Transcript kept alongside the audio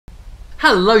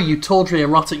Hello, you tawdry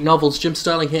erotic novels. Jim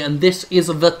Sterling here, and this is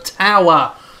The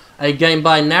Tower, a game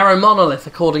by Narrow Monolith,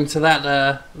 according to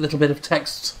that little bit of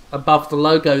text above the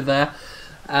logo there.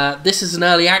 This is an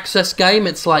early access game.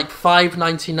 It's like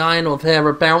 $5.99 or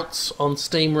thereabouts on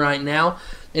Steam right now.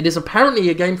 It is apparently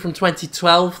a game from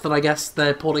 2012 that I guess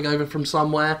they're porting over from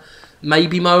somewhere.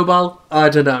 Maybe mobile? I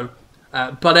don't know.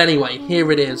 But anyway,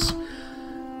 here it is.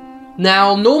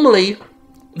 Now, normally,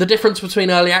 the difference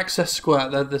between early access Squirt,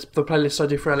 the playlist I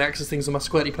do for early access things and my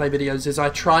Squirty Play videos, is I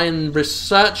try and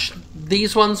research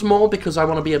these ones more because I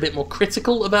want to be a bit more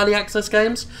critical of early access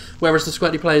games, whereas the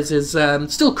Squirty Plays is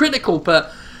still critical,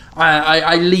 but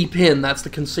I leap in. That's the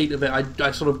conceit of it.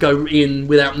 I sort of go in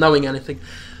without knowing anything.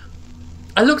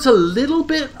 I looked a little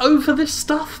bit over this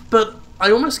stuff, but I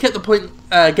almost get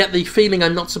the feeling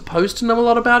I'm not supposed to know a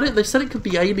lot about it. They said it could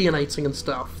be alienating and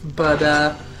stuff, but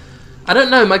I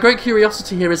don't know. My great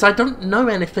curiosity here is I don't know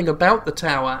anything about the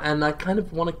tower, and I kind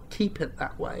of want to keep it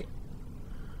that way.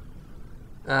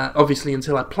 Obviously,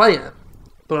 until I play it.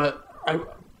 But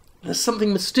there's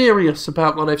something mysterious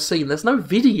about what I've seen. There's no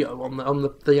video on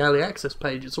the early access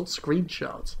page. It's all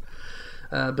screenshots.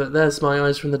 But there's my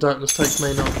Eyes from the Darkness takes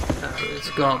me not.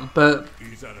 It's gone. But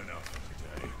He's had enough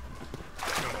today.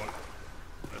 Come on,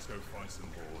 let's go find some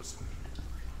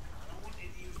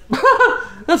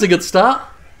whores. that's a good start.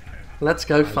 Let's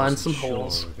go find some sure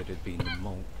whores. if it had been the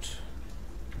malt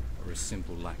or a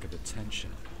simple lack of attention,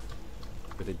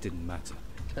 but it didn't matter.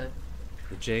 Okay.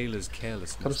 The jailer's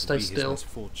carelessness Gotta stay would be still. his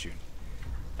misfortune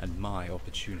and my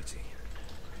opportunity.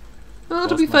 Well,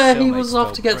 to Whilst be my fair, he cellmates was off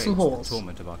fell to get prey some to the whores.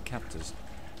 torment of our captors,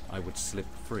 I would slip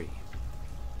free.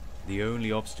 The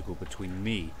only obstacle between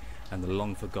me and the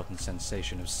long-forgotten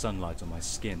sensation of sunlight on my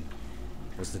skin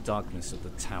was the darkness of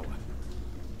the tower.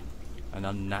 An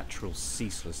unnatural,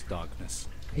 ceaseless darkness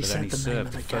He that said only the name served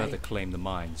of to the further game. claim the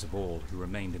minds of all who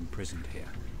remained imprisoned here.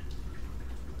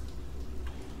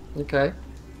 Okay.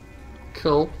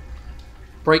 Cool.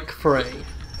 Break free.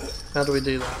 How do we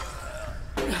do that?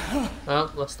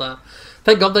 Oh, that's that.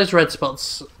 Thank God those red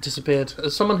spots disappeared.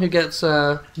 As someone who gets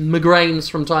migraines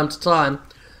from time to time,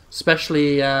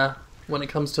 especially when it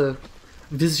comes to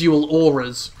visual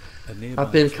auras, A nearby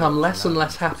I've become church less and allowed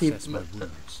less me to happy. assess my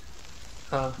wounds.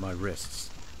 My wrists,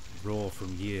 raw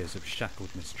from years of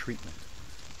shackled mistreatment,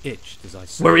 itched as I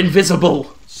saw We're invisible!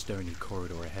 the stony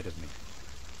corridor ahead of me.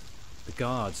 The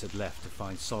guards had left to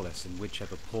find solace in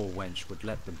whichever poor wench would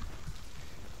let them.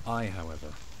 I, however,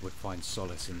 would find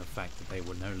solace in the fact that they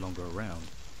were no longer around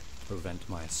to prevent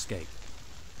my escape.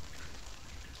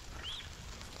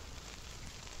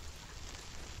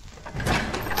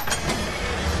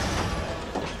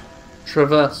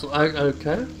 Traversal.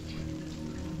 Okay.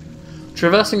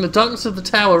 Traversing the darkness of the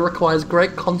tower requires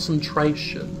great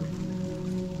concentration.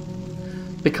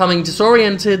 Becoming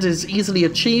disoriented is easily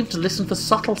achieved. Listen for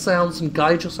subtle sounds and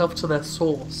guide yourself to their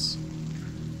source.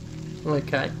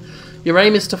 Okay. Your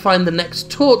aim is to find the next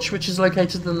torch, which is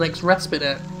located in the next respite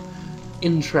area.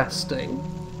 Interesting.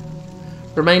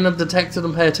 Remain undetected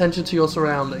and pay attention to your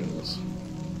surroundings.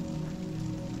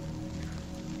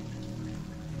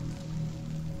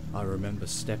 I remember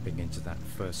stepping into that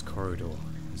first corridor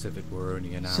as if it were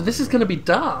only an hour So this is ago. going to be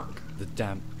dark. The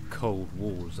damp, cold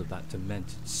walls of that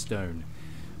demented stone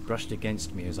brushed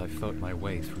against me as I felt my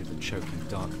way through the choking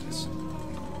darkness.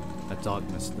 A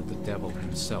darkness that the devil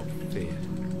himself feared.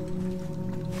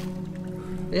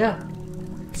 Yeah.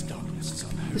 This darkness is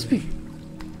unholy. This be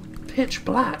pitch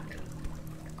black.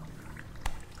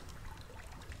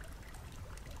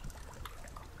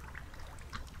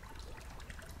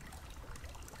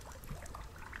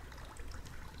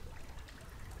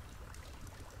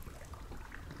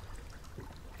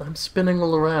 I'm spinning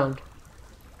all around.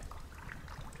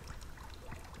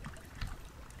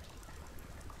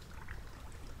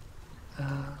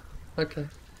 Okay.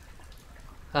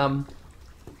 I'm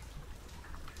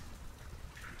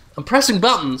pressing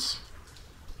buttons.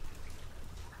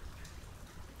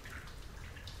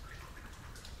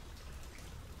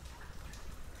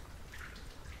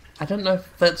 I don't know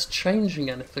if that's changing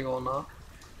anything or not.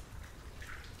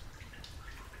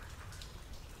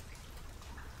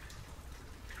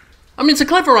 I mean, it's a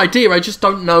clever idea, I just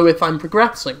don't know if I'm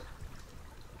progressing.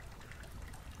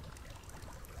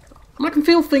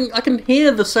 And I can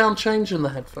hear the sound change in the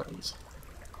headphones.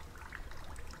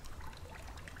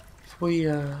 If we,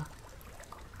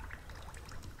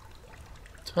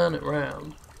 turn it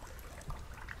round.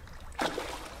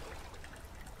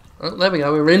 Oh, there we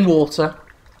go, we're in water.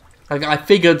 I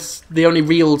figured the only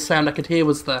real sound I could hear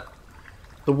was the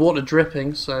water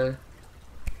dripping, so...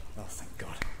 Oh, thank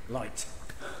God. Light.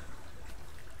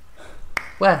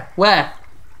 Where? Where?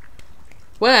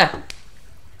 Where?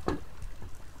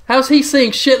 How's he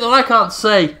seeing shit that I can't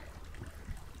see?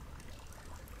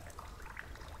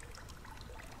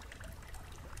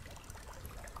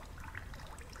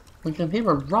 We can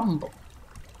hear a rumble.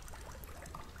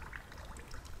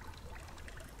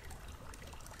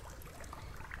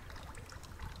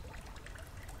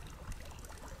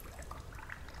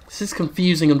 This is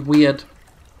confusing and weird.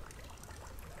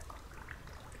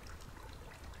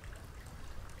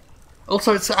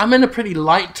 Also, I'm in a pretty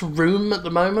light room at the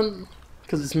moment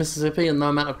because it's Mississippi and no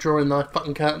amount of drawing the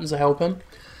fucking curtains are helping.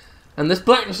 And this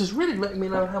blackness is really letting me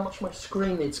know how much my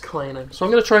screen needs cleaning. So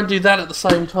I'm going to try and do that at the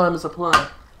same time as I play.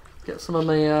 Get some of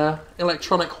my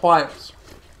electronic wipes.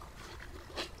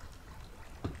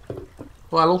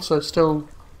 While also still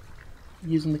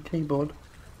using the keyboard.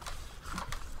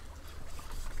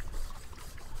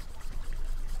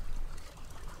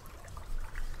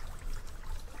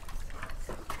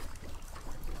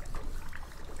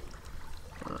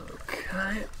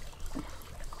 Okay.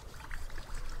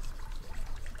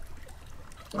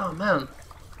 Oh man.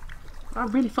 I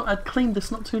really thought I'd cleaned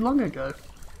this not too long ago.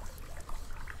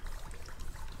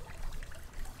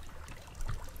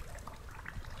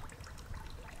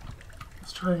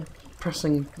 Let's try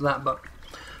pressing that button.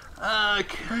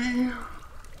 Okay.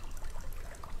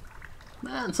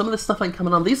 Man, some of this stuff ain't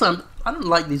coming on. These aren't... I don't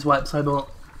like these wipes I bought.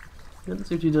 They don't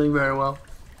seem to be doing very well.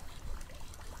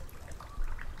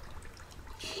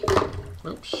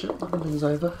 Oh shit, my thing's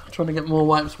over. I'm trying to get more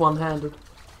wipes one-handed.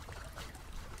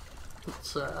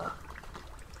 Let's, there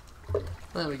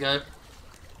we go.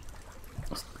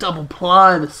 Let's double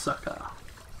ply this sucker.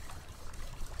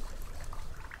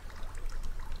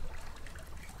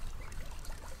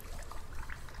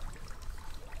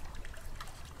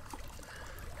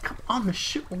 Come on, this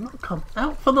shit will not come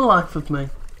out for the life of me.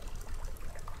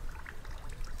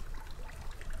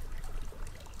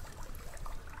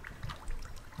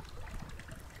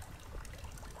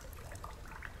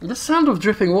 The sound of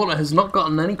dripping water has not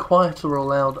gotten any quieter or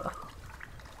louder.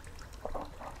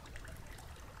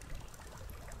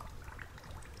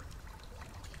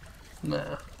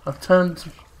 Nah, I've turned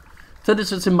it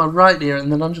so it's in my right ear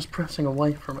and then I'm just pressing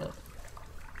away from it.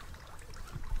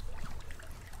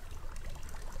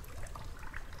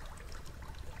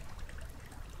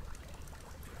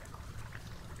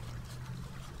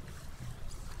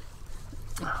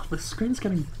 Oh, the screen's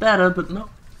getting better but not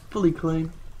fully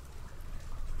clean.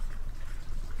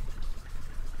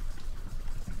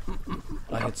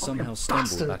 I had somehow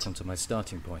stumbled back onto my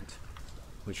starting point,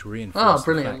 which reinforced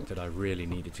the fact that I really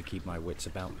needed to keep my wits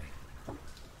about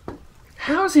me.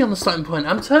 How is he on the starting point?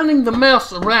 I'm turning the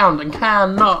mouse around and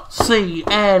cannot see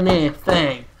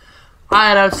anything.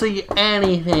 I don't see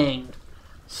anything.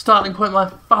 Starting point my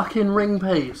fucking ring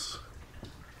piece.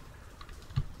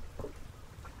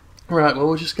 Right, well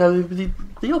we'll just go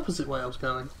the opposite way I was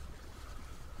going.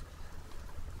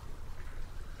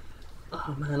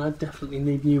 Oh man, I definitely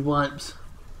need new wipes.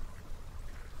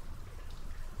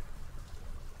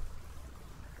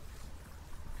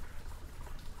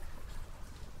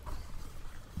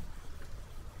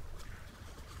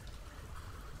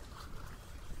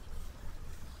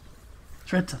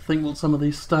 Dread to think what some of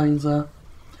these stains are.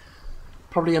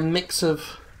 Probably a mix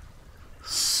of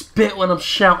spit when I'm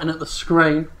shouting at the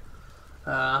screen.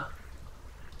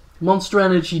 Monster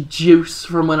Energy juice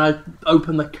from when I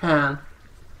open the can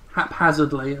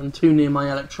haphazardly and too near my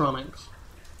electronics.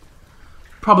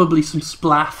 Probably some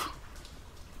splaff.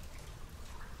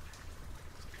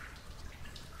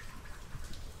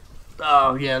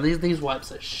 Oh yeah, these wipes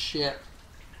are shit.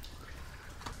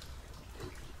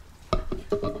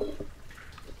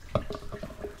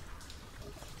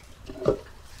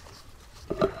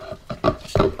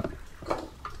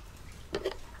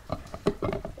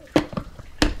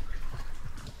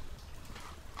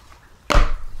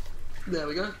 There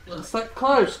we go. That's that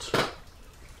closed.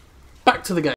 Back to the game.